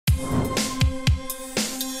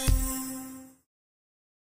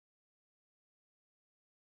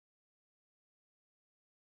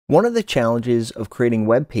One of the challenges of creating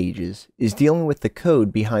web pages is dealing with the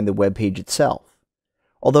code behind the web page itself.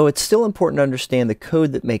 Although it's still important to understand the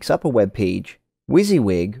code that makes up a web page,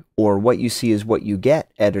 WYSIWYG, or What You See Is What You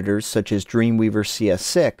Get editors such as Dreamweaver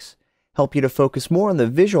CS6, help you to focus more on the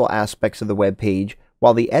visual aspects of the web page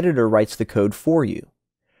while the editor writes the code for you.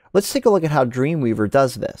 Let's take a look at how Dreamweaver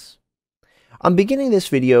does this. I'm beginning this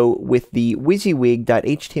video with the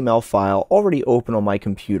WYSIWYG.html file already open on my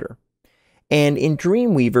computer. And in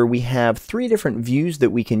Dreamweaver, we have three different views that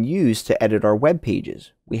we can use to edit our web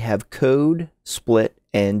pages. We have Code, Split,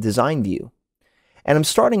 and Design View. And I'm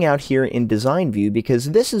starting out here in Design View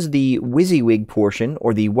because this is the WYSIWYG portion,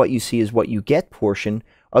 or the What You See Is What You Get portion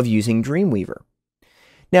of using Dreamweaver.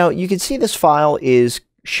 Now, you can see this file is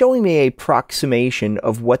showing me a approximation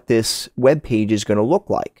of what this web page is going to look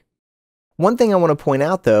like. One thing I want to point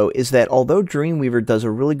out, though, is that although Dreamweaver does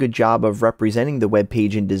a really good job of representing the web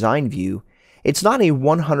page in Design View, it's not a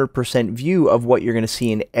 100% view of what you're going to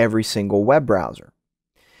see in every single web browser.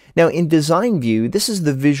 Now, in Design View, this is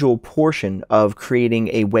the visual portion of creating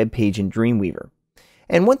a web page in Dreamweaver.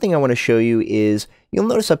 And one thing I want to show you is, you'll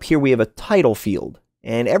notice up here we have a title field.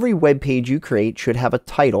 And every web page you create should have a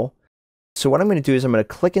title. So what I'm going to do is I'm going to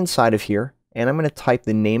click inside of here, and I'm going to type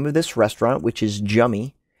the name of this restaurant, which is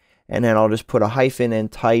Jummy. And then I'll just put a hyphen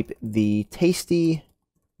and type the Tasty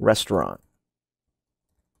Restaurant.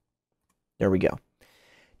 There we go.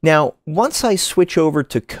 Now, once I switch over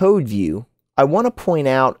to Code View, I want to point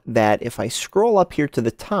out that if I scroll up here to the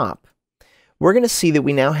top, we're going to see that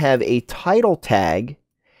we now have a title tag,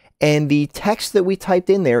 and the text that we typed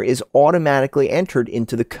in there is automatically entered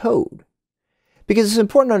into the code. Because it's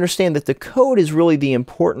important to understand that the code is really the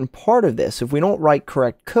important part of this. If we don't write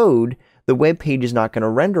correct code, the web page is not going to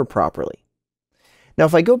render properly. Now,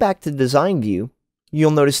 if I go back to Design View, you'll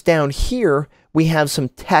notice down here we have some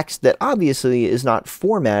text that obviously is not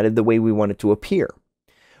formatted the way we want it to appear.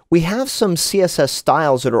 We have some CSS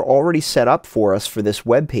styles that are already set up for us for this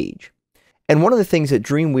web page. And one of the things that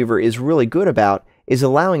Dreamweaver is really good about is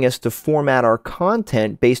allowing us to format our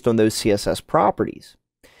content based on those CSS properties.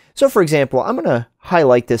 So for example, I'm going to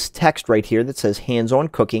highlight this text right here that says hands-on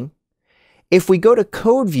cooking. If we go to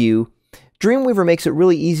Code View, Dreamweaver makes it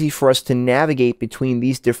really easy for us to navigate between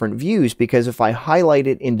these different views, because if I highlight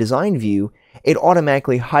it in Design View, it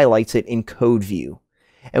automatically highlights it in Code View.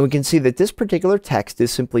 And we can see that this particular text is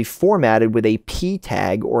simply formatted with a P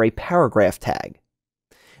tag or a paragraph tag.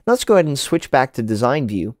 Now let's go ahead and switch back to Design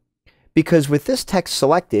View, because with this text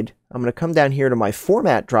selected, I'm going to come down here to my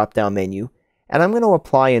Format drop-down menu, and I'm going to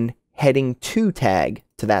apply an Heading To tag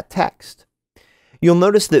to that text. You'll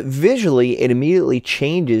notice that visually it immediately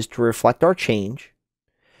changes to reflect our change.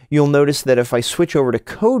 You'll notice that if I switch over to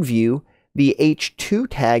Code View, the H2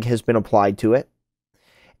 tag has been applied to it.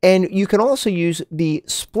 And you can also use the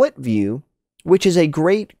Split View, which is a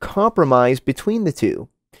great compromise between the two,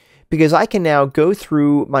 because I can now go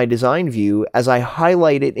through my Design View. As I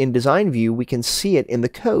highlight it in Design View, we can see it in the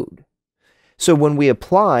code. So when we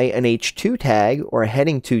apply an H2 tag or a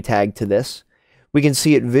Heading To tag to this, we can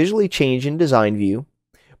see it visually change in Design View,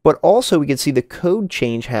 but also we can see the code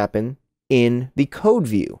change happen in the Code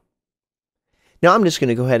View. Now I'm just going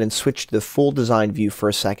to go ahead and switch to the full Design View for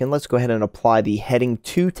a second. Let's go ahead and apply the Heading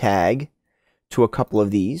To tag to a couple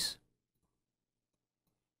of these.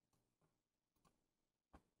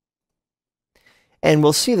 And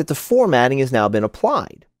we'll see that the formatting has now been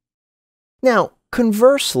applied. Now,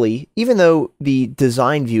 conversely, even though the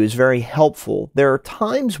Design View is very helpful, there are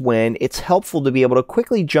times when it's helpful to be able to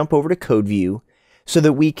quickly jump over to Code View so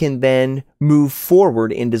that we can then move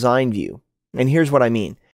forward in Design View. And here's what I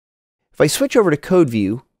mean. If I switch over to Code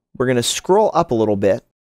View, we're going to scroll up a little bit,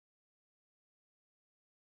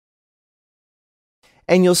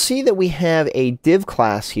 and you'll see that we have a div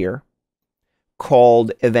class here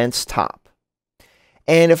called Events Top.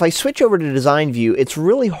 And if I switch over to Design View, it's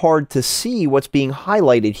really hard to see what's being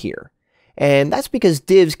highlighted here. And that's because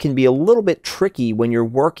divs can be a little bit tricky when you're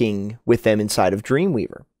working with them inside of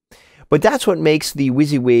Dreamweaver. But that's what makes the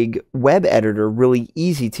WYSIWYG web editor really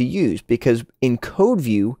easy to use, because in Code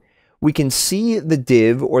View, we can see the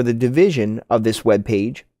div or the division of this web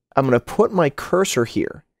page. I'm going to put my cursor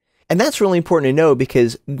here. And that's really important to know,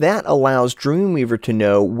 because that allows Dreamweaver to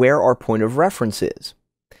know where our point of reference is.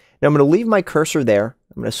 Now I'm going to leave my cursor there.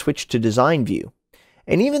 I'm going to switch to Design View.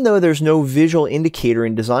 And even though there's no visual indicator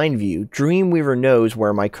in Design View, Dreamweaver knows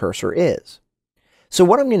where my cursor is. So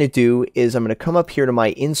what I'm going to do is I'm going to come up here to my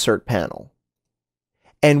Insert panel.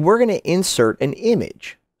 And we're going to insert an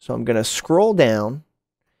image. So I'm going to scroll down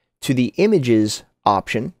to the Images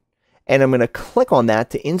option, and I'm going to click on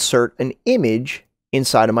that to insert an image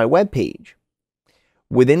inside of my web page.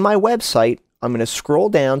 within my website, I'm going to scroll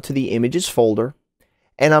down to the images folder,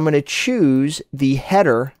 and I'm going to choose the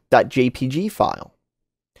header.jpg file.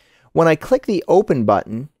 When I click the open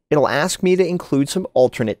button, it'll ask me to include some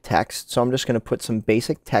alternate text, so I'm just going to put some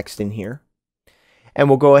basic text in here. And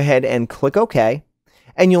we'll go ahead and click OK.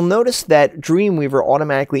 And you'll notice that Dreamweaver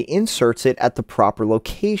automatically inserts it at the proper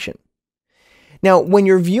location. Now, when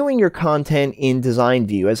you're viewing your content in Design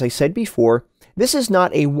View, as I said before, this is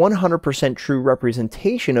not a 100% true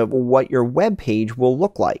representation of what your web page will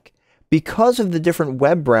look like. Because of the different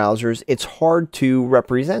web browsers, it's hard to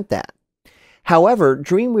represent that. However,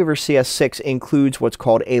 Dreamweaver CS6 includes what's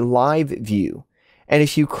called a live view. And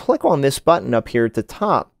if you click on this button up here at the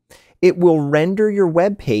top, it will render your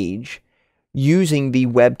web page using the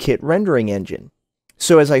WebKit rendering engine.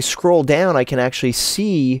 So as I scroll down, I can actually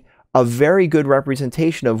see a very good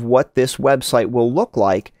representation of what this website will look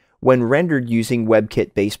like when rendered using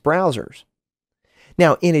WebKit-based browsers.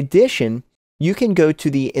 Now, in addition, you can go to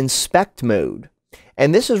the inspect mode.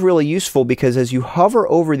 And this is really useful because as you hover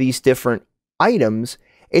over these different items,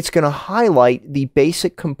 it's going to highlight the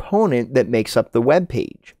basic component that makes up the web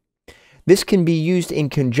page. This can be used in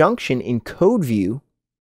conjunction in code view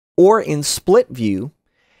or in split view,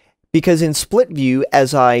 because in split view,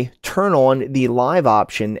 as I turn on the live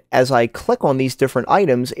option, as I click on these different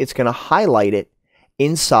items, it's going to highlight it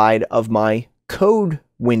inside of my code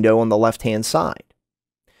window on the left-hand side.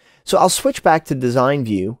 So I'll switch back to design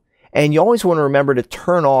view, and you always want to remember to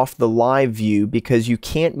turn off the live view because you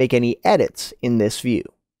can't make any edits in this view.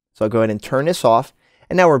 So I'll go ahead and turn this off,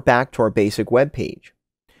 and now we're back to our basic web page.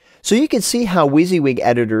 So you can see how WYSIWYG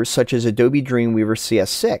editors such as Adobe Dreamweaver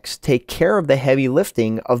CS6 take care of the heavy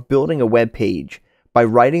lifting of building a web page by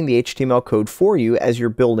writing the HTML code for you as you're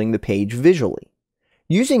building the page visually.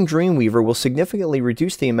 Using Dreamweaver will significantly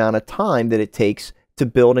reduce the amount of time that it takes to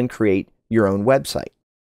build and create your own website.